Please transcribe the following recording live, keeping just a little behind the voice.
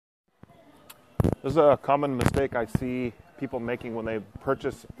This is a common mistake I see people making when they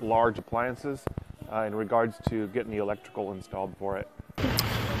purchase large appliances in regards to getting the electrical installed for it.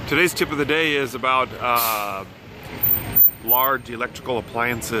 Today's tip of the day is about large electrical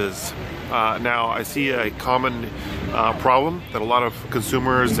appliances. Now, I see a common problem that a lot of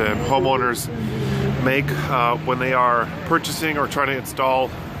consumers and homeowners make when they are purchasing or trying to install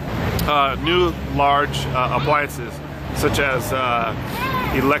new large appliances, such as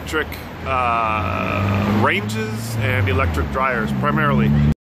electric ranges and electric dryers primarily.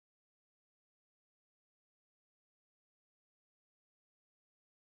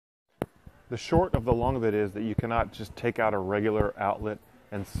 The short of the long of it is that you cannot just take out a regular outlet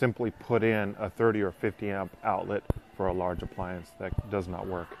and simply put in a 30 or 50 amp outlet for a large appliance. That does not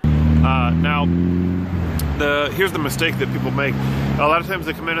work. Now, here's the mistake that people make. A lot of times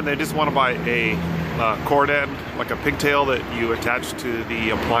they come in and they just want to buy a cord end, like a pigtail that you attach to the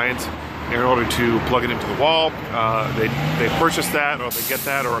appliance in order to plug it into the wall. They purchase that, or they get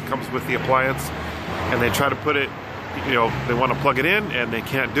that, or it comes with the appliance, and they try to put it, they want to plug it in and they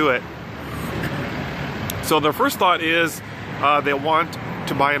can't do it. So their first thought is they want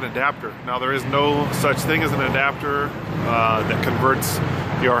to buy an adapter. Now, there is no such thing as an adapter that converts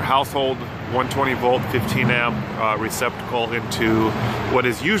your household 120 volt 15 amp receptacle into what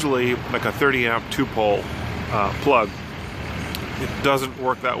is usually like a 30 amp 2-pole plug. It doesn't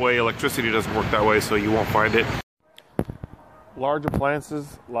work that way. Electricity doesn't work that way, so you won't find it. Large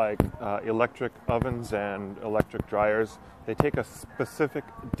appliances like electric ovens and electric dryers, they take a specific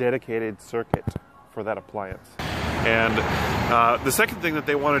dedicated circuit for that appliance. And the second thing that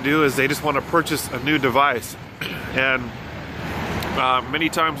they want to do is they just want to purchase a new device. And many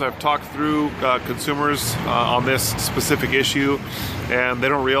times I've talked through consumers on this specific issue, and they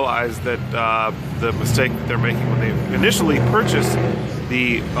don't realize that the mistake that they're making when they initially purchase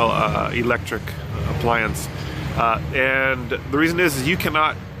the electric appliance. And the reason is you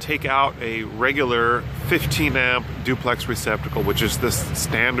cannot take out a regular 15 amp duplex receptacle, which is this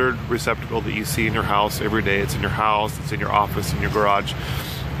standard receptacle that you see in your house every day. It's in your house, it's in your office, in your garage.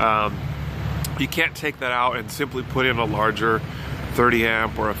 You can't take that out and simply put in a larger 30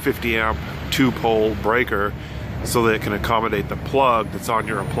 amp or a 50 amp 2-pole breaker so that it can accommodate the plug that's on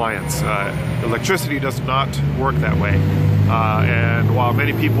your appliance. Electricity does not work that way. And while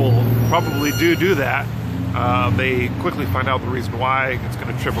many people probably do that, they quickly find out the reason why. It's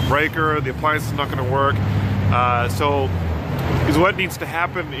going to trip a breaker, the appliance is not going to work. So what needs to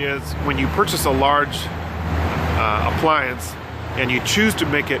happen is when you purchase a large appliance and you choose to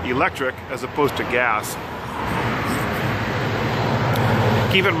make it electric as opposed to gas,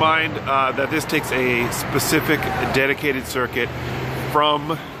 keep in mind that this takes a specific dedicated circuit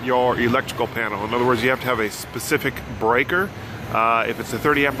from your electrical panel. In other words, you have to have a specific breaker. If it's a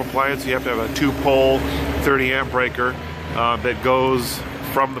 30 amp appliance, you have to have a 2-pole 30 amp breaker that goes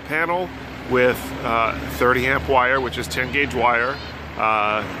from the panel with 30 amp wire, which is 10 gauge wire,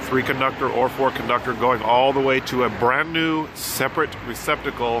 3 conductor or 4 conductor, going all the way to a brand new separate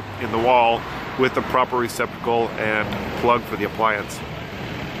receptacle in the wall with the proper receptacle and plug for the appliance.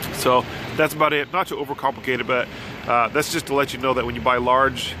 So that's about it. Not to overcomplicate it, but that's just to let you know that when you buy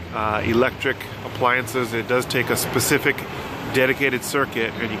large electric appliances, it does take a specific dedicated circuit,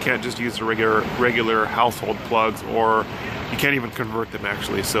 and you can't just use the regular household plugs, or you can't even convert them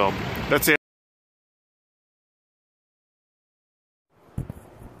actually. So that's it.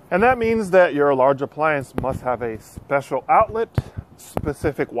 And that means that your large appliance must have a special outlet,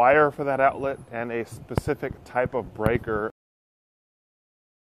 specific wire for that outlet, and a specific type of breaker